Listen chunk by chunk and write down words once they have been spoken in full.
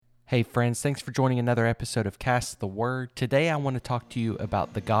Hey friends, thanks for joining another episode of Cast the Word. Today I want to talk to you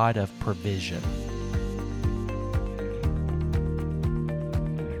about the God of provision.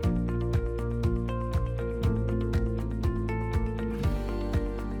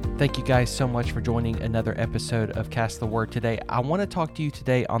 Thank you guys so much for joining another episode of Cast the Word today. I want to talk to you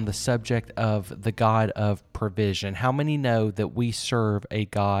today on the subject of the God of provision. How many know that we serve a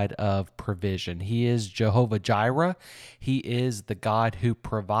God of provision? He is Jehovah Jireh. He is the God who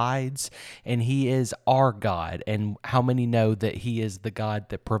provides, and He is our God. And how many know that He is the God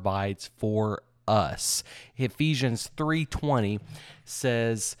that provides for us? Ephesians 3:20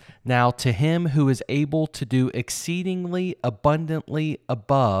 says, "Now to him who is able to do exceedingly abundantly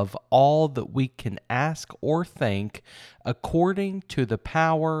above all that we can ask or think, according to the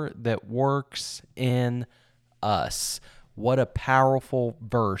power that works in us." What a powerful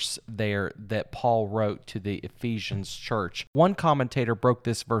verse there that Paul wrote to the Ephesians church. One commentator broke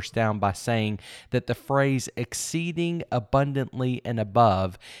this verse down by saying that the phrase exceeding abundantly and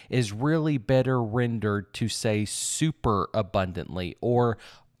above is really better rendered to say super abundantly or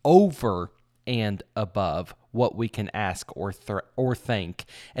over and above what we can ask or think.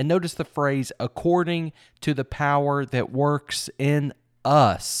 And notice the phrase according to the power that works in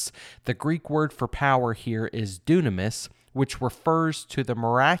us. The Greek word for power here is dunamis, which refers to the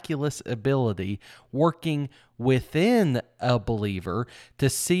miraculous ability working within a believer to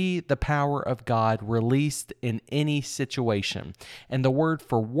see the power of God released in any situation. And the word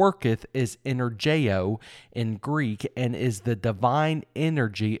for worketh is energeo in Greek and is the divine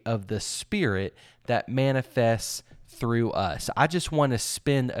energy of the Spirit that manifests through us. I just want to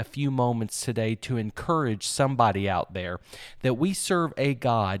spend a few moments today to encourage somebody out there that we serve a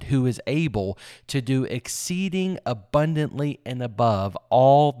God who is able to do exceeding abundantly and above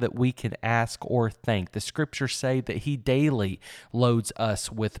all that we can ask or think. The scriptures say that He daily loads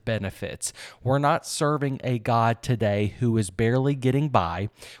us with benefits. We're not serving a God today who is barely getting by.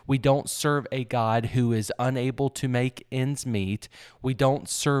 We don't serve a God who is unable to make ends meet. We don't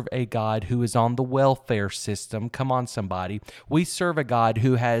serve a God who is on the welfare system. Come on, somebody. We serve a God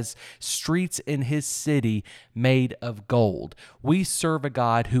who has streets in His city made of gold. We serve a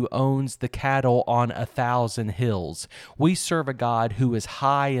God who owns the cattle on 1,000 hills. We serve a God who is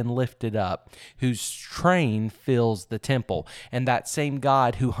high and lifted up, whose train fills the temple. And that same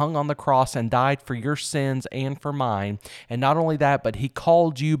God who hung on the cross and died for your sins and for mine. And not only that, but He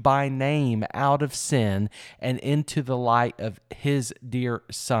called you by name out of sin and into the light of His dear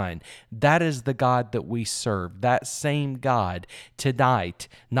Son. That is the God that we serve. That same God tonight,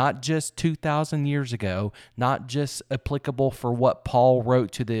 not just 2,000 years ago, not just applicable for what Paul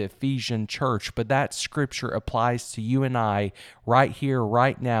wrote to the Ephesian church, but that scripture applies to you and I right here,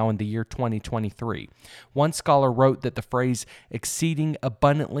 right now in the year 2023. One scholar wrote that the phrase exceeding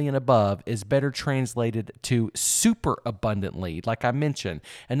abundantly and above is better translated to super abundantly, like I mentioned.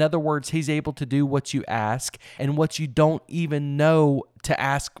 In other words, He's able to do what you ask and what you don't even know to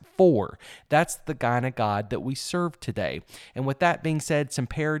ask for. That's the kind of God that we serve today. And with that being said, it's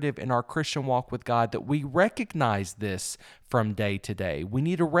imperative in our Christian walk with God that we recognize this from day to day. We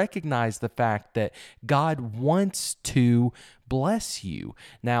need to recognize the fact that God wants to bless you.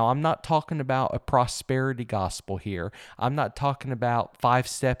 Now, I'm not talking about a prosperity gospel here. I'm not talking about 5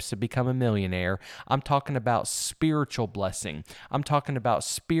 steps to become a millionaire. I'm talking about spiritual blessing. I'm talking about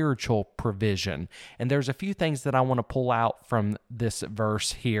spiritual provision. And there's a few things that I want to pull out from this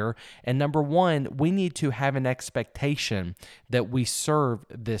verse here. And number one, we need to have an expectation that we serve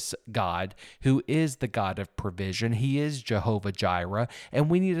this God who is the God of provision. He is Jehovah Jireh, and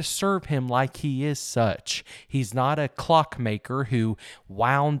we need to serve Him like He is such. He's not a clockmaker who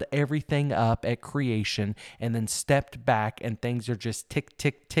wound everything up at creation and then stepped back and things are just tick,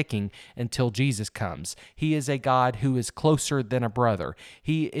 tick, ticking until Jesus comes. He is a God who is closer than a brother.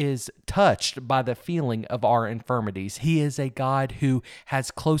 He is touched by the feeling of our infirmities. He is a God who has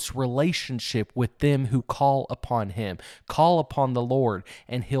close relationship with them who call upon Him. Call upon the Lord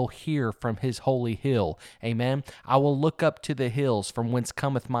and He'll hear from His holy hill. Amen. I will look up to the hills from whence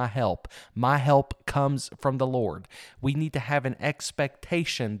cometh my help. My help comes from the Lord. We need to have an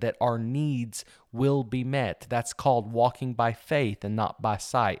expectation that our needs will be met. That's called walking by faith and not by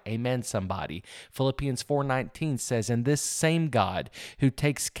sight. Amen, somebody. Philippians 4:19 says, "And this same God who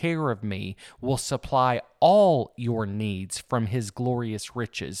takes care of me will supply all your needs from His glorious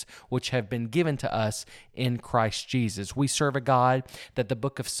riches, which have been given to us in Christ Jesus." We serve a God that the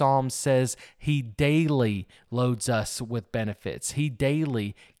book of Psalms says He daily loads us with benefits. He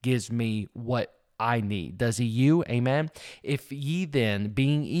daily gives me what I need. Does he you? Amen. If ye then,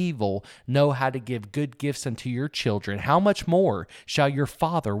 being evil, know how to give good gifts unto your children, how much more shall your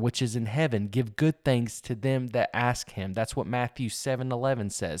Father which is in heaven give good things to them that ask him? That's what Matthew 7:11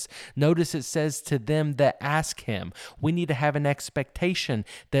 says. Notice it says to them that ask him. We need to have an expectation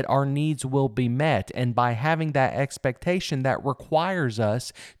that our needs will be met. And by having that expectation, that requires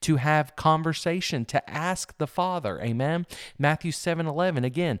us to have conversation, to ask the Father. Amen. Matthew 7:11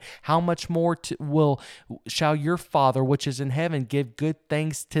 again, how much more shall your Father which is in heaven give good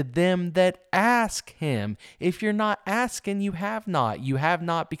things to them that ask him? If you're not asking, you have not. You have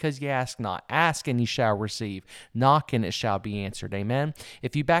not because you ask not. Ask and you shall receive. Knock and it shall be answered. Amen.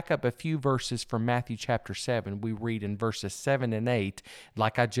 If you back up a few verses from Matthew chapter 7, we read in verses 7 and 8,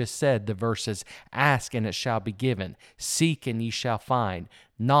 like I just said, the verses, ask and it shall be given, seek and ye shall find,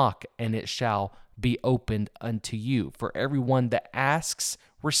 knock and it shall be opened unto you. For everyone that asks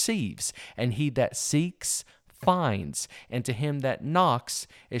receives, and he that seeks finds, and to him that knocks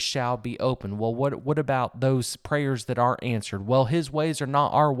it shall be open. Well, what about those prayers that are answered? Well, his ways are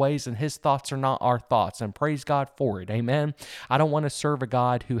not our ways, and his thoughts are not our thoughts, and praise God for it. Amen. I don't want to serve a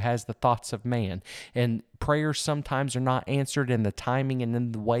God who has the thoughts of man, and prayers sometimes are not answered in the timing and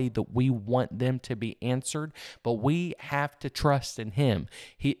in the way that we want them to be answered, but we have to trust in him.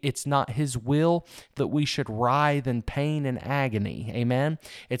 It's not his will that we should writhe in pain and agony. Amen.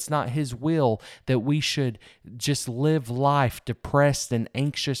 It's not his will that we should just live life depressed and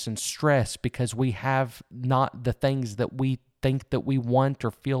anxious and stressed because we have not the things that we think that we want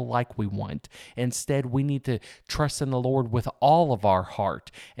or feel like we want. Instead, we need to trust in the Lord with all of our heart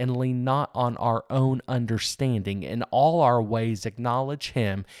and lean not on our own understanding. In all our ways, acknowledge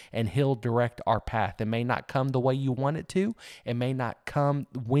him, and he'll direct our path. It may not come the way you want it to. It may not come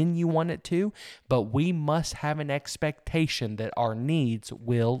when you want it to, but we must have an expectation that our needs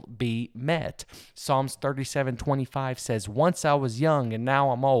will be met. Psalms 37:25 says, once I was young and now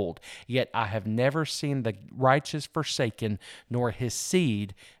I'm old, yet I have never seen the righteous forsaken, nor his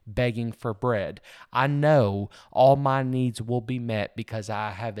seed begging for bread. I know all my needs will be met because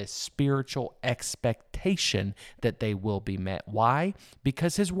I have a spiritual expectation that they will be met. Why?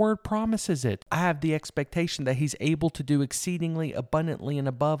 Because his word promises it. I have the expectation that he's able to do exceedingly abundantly and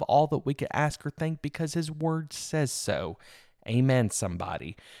above all that we could ask or think because his word says so. Amen,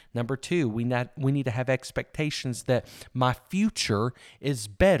 somebody. Number two, we need to have expectations that my future is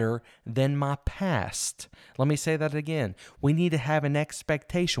better than my past. Let me say that again. We need to have an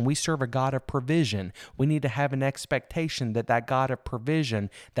expectation. We serve a God of provision. We need to have an expectation that that God of provision,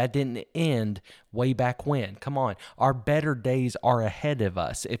 that didn't end way back when. Come on. Our better days are ahead of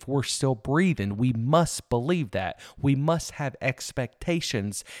us. If we're still breathing, we must believe that. We must have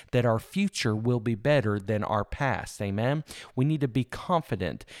expectations that our future will be better than our past. Amen. We need to be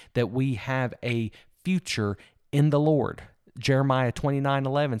confident that we have a future in the Lord. Jeremiah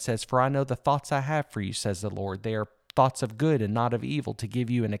 29:11 says, for I know the thoughts I have for you, says the Lord. They are thoughts of good and not of evil, to give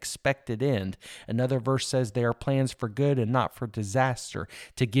you an expected end. Another verse says they are plans for good and not for disaster,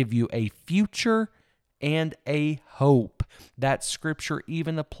 to give you a future and a hope. That scripture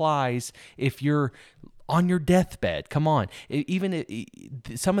even applies if you're on your deathbed. Come on.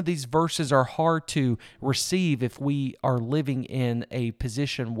 Some of these verses are hard to receive if we are living in a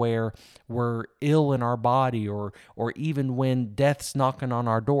position where we're ill in our body or even when death's knocking on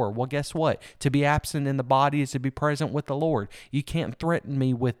our door. Well, guess what? To be absent in the body is to be present with the Lord. You can't threaten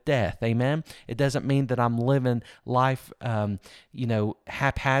me with death. Amen. It doesn't mean that I'm living life,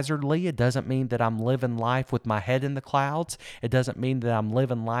 haphazardly. It doesn't mean that I'm living life with my head in the clouds. It doesn't mean that I'm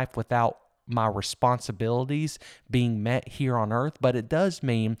living life without my responsibilities being met here on earth, but it does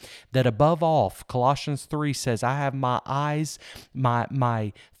mean that above all, Colossians 3 says, I have my eyes,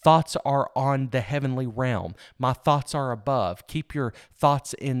 my thoughts are on the heavenly realm. My thoughts are above. Keep your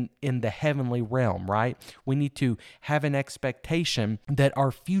thoughts in the heavenly realm, right? We need to have an expectation that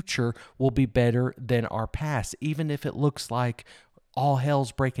our future will be better than our past, even if it looks like all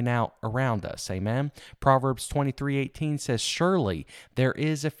hell's breaking out around us. Amen. Proverbs 23:18 says, surely there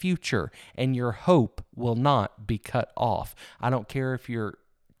is a future and your hope will not be cut off. I don't care if you're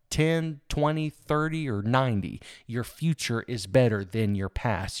 10, 20, 30, or 90. Your future is better than your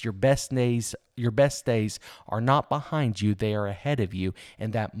past. Your best days are not behind you, they are ahead of you,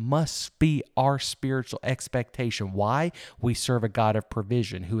 and that must be our spiritual expectation. Why? We serve a God of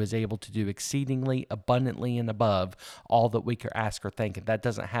provision who is able to do exceedingly abundantly and above all that we could ask or think, and that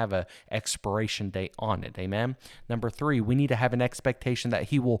doesn't have an expiration date on it. Amen. Number 3, we need to have an expectation that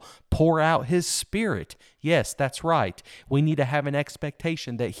he will pour out his spirit. Yes, that's right. We need to have an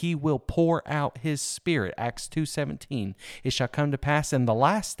expectation that he will pour out his spirit. Acts 2:17. It shall come to pass in the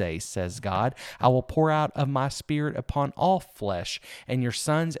last days, says God, I will pour out of my Spirit upon all flesh, and your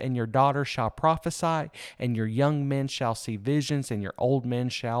sons and your daughters shall prophesy, and your young men shall see visions, and your old men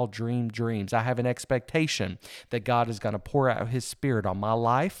shall dream dreams. I have an expectation that God is going to pour out his Spirit on my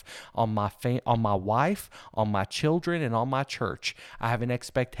life, on my wife, on my children, and on my church. I have an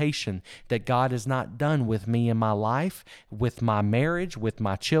expectation that God is not done with me in my life, with my marriage, with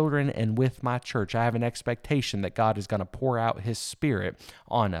my children, and with my church. I have an expectation that God is going to pour out his Spirit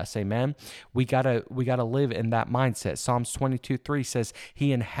on us. Amen. We gotta live in that mindset. Psalms 22:3 says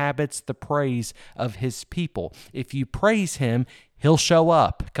he inhabits the praise of his people. If you praise him, he'll show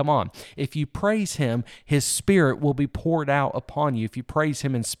up. Come on. If you praise him, his Spirit will be poured out upon you. If you praise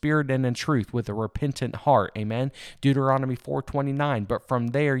him in spirit and in truth with a repentant heart. Amen. Deuteronomy 4:29. But from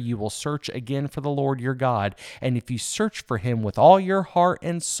there you will search again for the Lord your God. And if you search for him with all your heart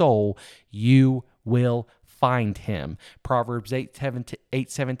and soul, you will find him. Proverbs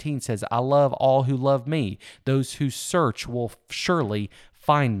 8:17 says, I love all who love me. Those who search will surely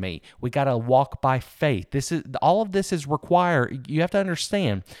find me. We got to walk by faith. All of this is required. You have to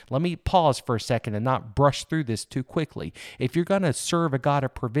understand. Let me pause for a second and not brush through this too quickly. If you're going to serve a God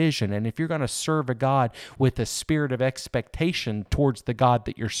of provision, and if you're going to serve a God with a spirit of expectation towards the God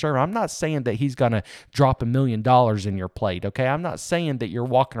that you're serving, I'm not saying that he's going to drop $1 million in your plate, okay? I'm not saying that you're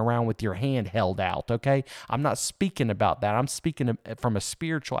walking around with your hand held out, okay? I'm not speaking about that. I'm speaking from a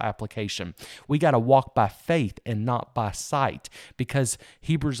spiritual application. We got to walk by faith and not by sight, because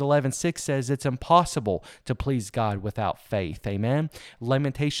Hebrews 11:6 says it's impossible to please God without faith. Amen.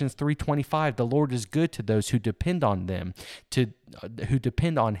 Lamentations 3:25, the Lord is good to those who depend on him, to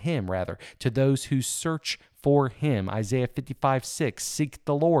those who search for him. Isaiah 55:6, seek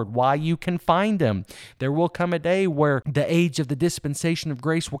the Lord while you can find him. There will come a day where the age of the dispensation of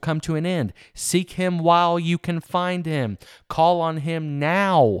grace will come to an end. Seek him while you can find him. Call on him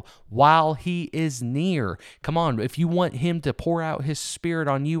now while he is near. Come on, if you want him to pour out his Spirit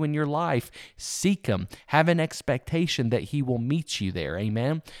on you in your life, seek him. Have an expectation that he will meet you there.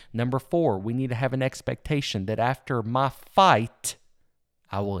 Amen. Number 4, we need to have an expectation that after my fight,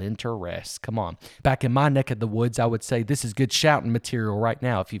 I will enter rest. Come on. Back in my neck of the woods, I would say this is good shouting material right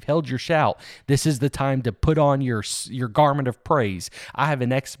now. If you've held your shout, this is the time to put on your garment of praise. I have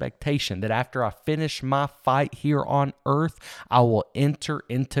an expectation that after I finish my fight here on earth, I will enter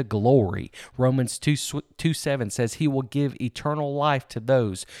into glory. Romans 2:7 says he will give eternal life to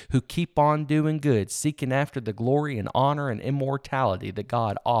those who keep on doing good, seeking after the glory and honor and immortality that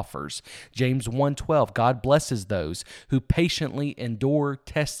God offers. James 1:12, God blesses those who patiently endure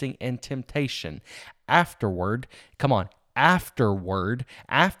testing and temptation. After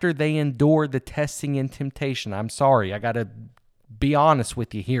they endure the testing and temptation, I'm sorry, I got to be honest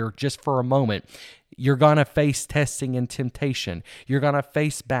with you here just for a moment. You're going to face testing and temptation. You're going to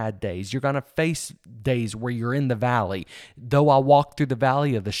face bad days. You're going to face days where you're in the valley. Though I walk through the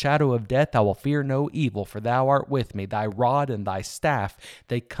valley of the shadow of death, I will fear no evil, for thou art with me. Thy rod and thy staff,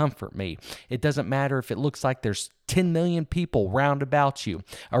 they comfort me. It doesn't matter if it looks like there's 10 million people round about you.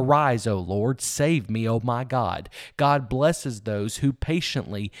 Arise, O Lord, save me, O my God. God blesses those who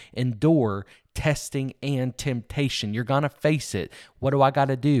patiently endure testing and temptation. You're going to face it. What do I got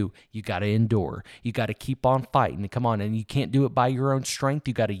to do? You got to endure. You got to keep on fighting. Come on. And you can't do it by your own strength.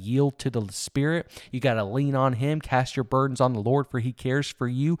 You got to yield to the Spirit. You got to lean on him. Cast your burdens on the Lord, for he cares for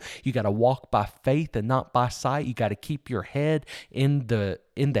you. You got to walk by faith and not by sight. You got to keep your head in the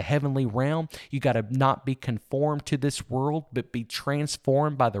heavenly realm. You got to not be conformed to this world, but be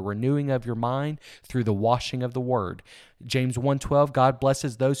transformed by the renewing of your mind through the washing of the word. James 1:12, God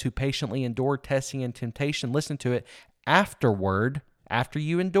blesses those who patiently endure testing and temptation. Listen to it. After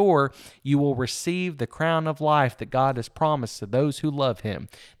you endure, you will receive the crown of life that God has promised to those who love him.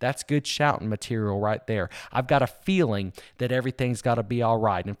 That's good shouting material right there. I've got a feeling that everything's got to be all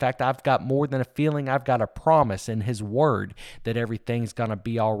right. In fact, I've got more than a feeling. I've got a promise in his word that everything's going to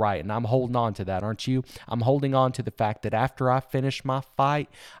be all right. And I'm holding on to that, aren't you? I'm holding on to the fact that after I finish my fight,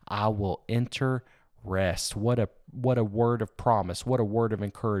 I will enter rest. What a word of promise. What a word of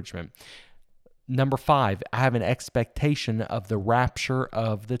encouragement. Number 5, I have an expectation of the rapture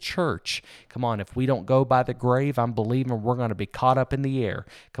of the church. Come on, if we don't go by the grave, I'm believing we're going to be caught up in the air.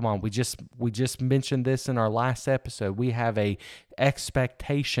 Come on, we just mentioned this in our last episode. We have a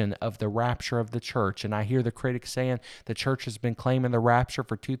expectation of the rapture of the church. And I hear the critics saying the church has been claiming the rapture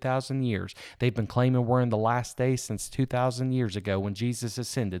for 2,000 years. They've been claiming we're in the last days since 2,000 years ago when Jesus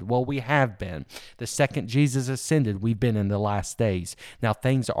ascended. Well, we have been. The second Jesus ascended, we've been in the last days. Now,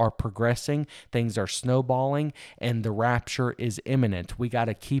 things are progressing, things are snowballing, and the rapture is imminent. We got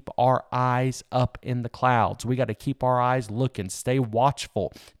to keep our eyes up in the clouds. We got to keep our eyes looking. Stay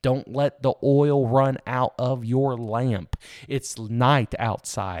watchful. Don't let the oil run out of your lamp. It's night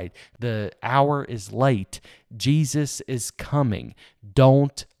outside. The hour is late. Jesus is coming.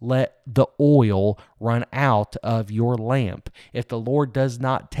 Don't let the oil run out of your lamp. If the Lord does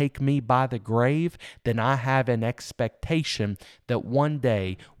not take me by the grave, then I have an expectation that one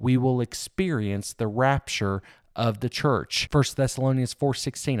day we will experience the rapture of the church. 1 Thessalonians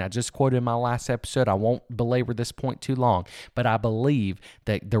 4:16, I just quoted in my last episode. I won't belabor this point too long, but I believe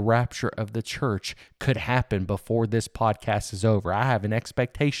that the rapture of the church could happen before this podcast is over. I have an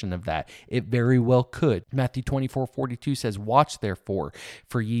expectation of that. It very well could. Matthew 24:42 says, "Watch therefore,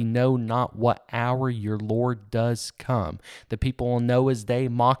 for ye know not what hour your Lord does come." The people in Noah's day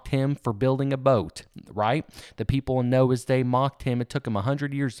mocked him for building a boat, right? The people in Noah's day mocked him. It took him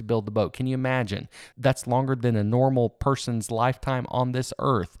 100 years to build the boat. Can you imagine? That's longer than a normal person's lifetime on this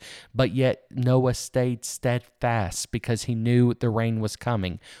earth. But yet Noah stayed steadfast because he knew the rain was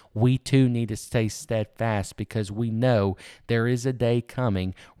coming. We too need to stay steadfast because we know there is a day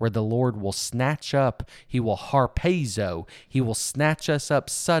coming where the Lord will snatch up, he will harpazo, he will snatch us up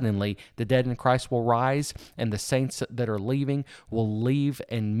suddenly. The dead in Christ will rise, and the saints that are leaving will leave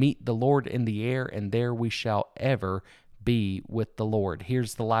and meet the Lord in the air, and there we shall ever be with the Lord.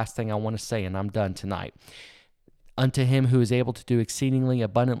 Here's the last thing I want to say, and I'm done tonight. Unto him who is able to do exceedingly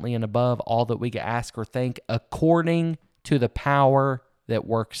abundantly and above all that we can ask or think, according to the power that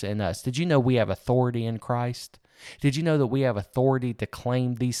works in us. Did you know we have authority in Christ? Did you know that we have authority to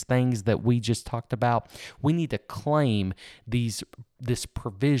claim these things that we just talked about? We need to claim this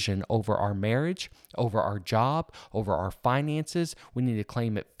provision over our marriage, over our job, over our finances. We need to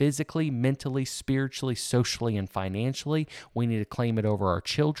claim it physically, mentally, spiritually, socially, and financially. We need to claim it over our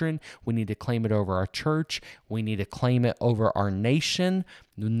children. We need to claim it over our church. We need to claim it over our nation.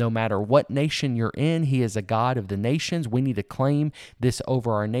 No matter what nation you're in, he is a God of the nations. We need to claim this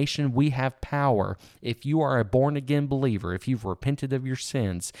over our nation. We have power. If you are a born-again believer, if you've repented of your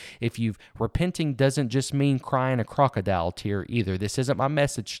sins, repenting doesn't just mean crying a crocodile tear either. This isn't my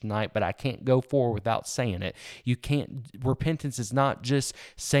message tonight, but I can't go forward without saying it. Repentance is not just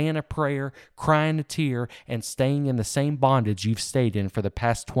saying a prayer, crying a tear, and staying in the same bondage you've stayed in for the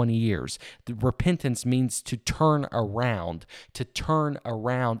past 20 years. Repentance means to turn around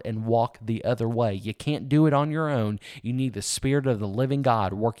and walk the other way. You can't do it on your own. You need the Spirit of the living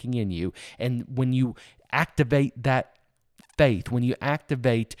God working in you. And when you activate that faith, when you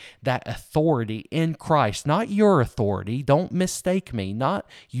activate that authority in Christ, not your authority, don't mistake me, not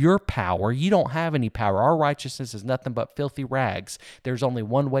your power. You don't have any power. Our righteousness is nothing but filthy rags. There's only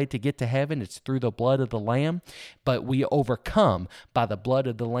one way to get to heaven. It's through the blood of the Lamb, but we overcome by the blood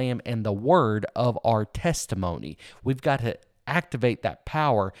of the Lamb and the word of our testimony. We've got to activate that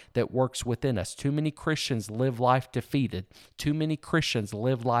power that works within us. Too many Christians live life defeated. Too many Christians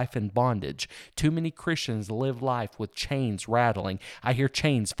live life in bondage. Too many Christians live life with chains rattling. I hear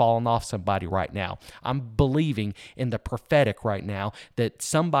chains falling off somebody right now. I'm believing in the prophetic right now that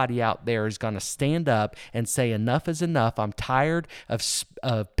somebody out there is going to stand up and say, enough is enough. I'm tired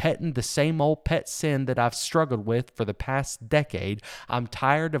of petting the same old pet sin that I've struggled with for the past decade. I'm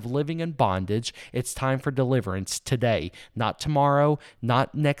tired of living in bondage. It's time for deliverance today, not tomorrow,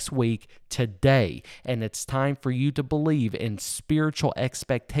 not next week, today. And it's time for you to believe in spiritual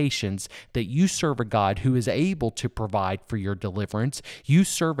expectations that you serve a God who is able to provide for your deliverance. You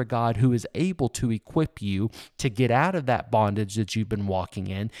serve a God who is able to equip you to get out of that bondage that you've been walking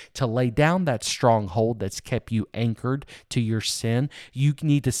in, to lay down that stronghold that's kept you anchored to your sin. You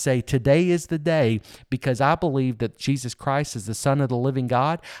need to say, today is the day, because I believe that Jesus Christ is the Son of the living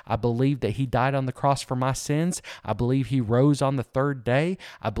God. I believe that he died on the cross for my sins. I believe he rose on the third day.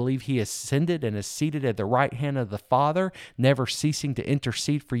 I believe he ascended and is seated at the right hand of the Father, never ceasing to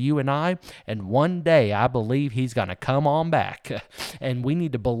intercede for you and I. And one day I believe he's going to come on back. And we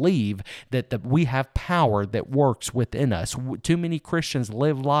need to believe that we have power that works within us. Too many Christians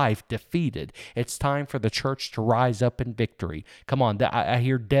live life defeated. It's time for the church to rise up in victory. Come on, I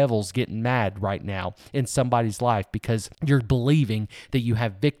hear devils getting mad right now in somebody's life because you're believing that you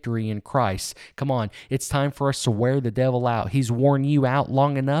have victory in Christ. Come on, it's time for us to wear the devil out. He's worn you out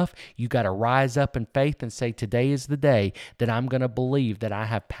long enough. You got to rise up in faith and say, today is the day that I'm going to believe that I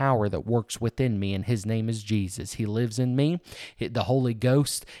have power that works within me, and his name is Jesus. He lives in me. The Holy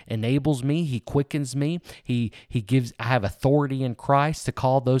Ghost enables me. He quickens me. He gives, I have authority in Christ to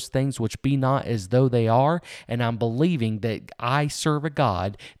call those things which be not as though they are, and I'm believing that I serve a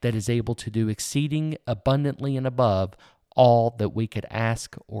God that is able to do exceeding abundantly and above all that we could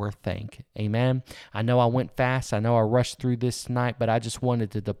ask or think. Amen. I know I went fast. I know I rushed through this tonight, but I just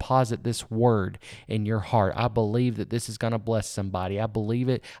wanted to deposit this word in your heart. I believe that this is going to bless somebody. I believe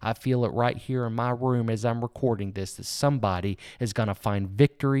it. I feel it right here in my room as I'm recording this, that somebody is going to find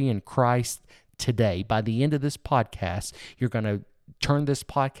victory in Christ today. By the end of this podcast, you're going to turn this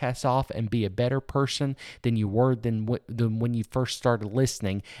podcast off and be a better person than you were than when you first started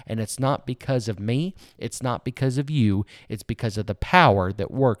listening. And it's not because of me. It's not because of you. It's because of the power that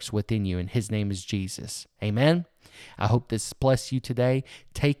works within you. And his name is Jesus. Amen. I hope this bless you today.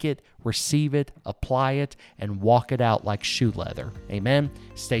 Take it, receive it, apply it, and walk it out like shoe leather. Amen.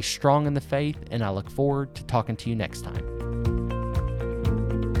 Stay strong in the faith, and I look forward to talking to you next time.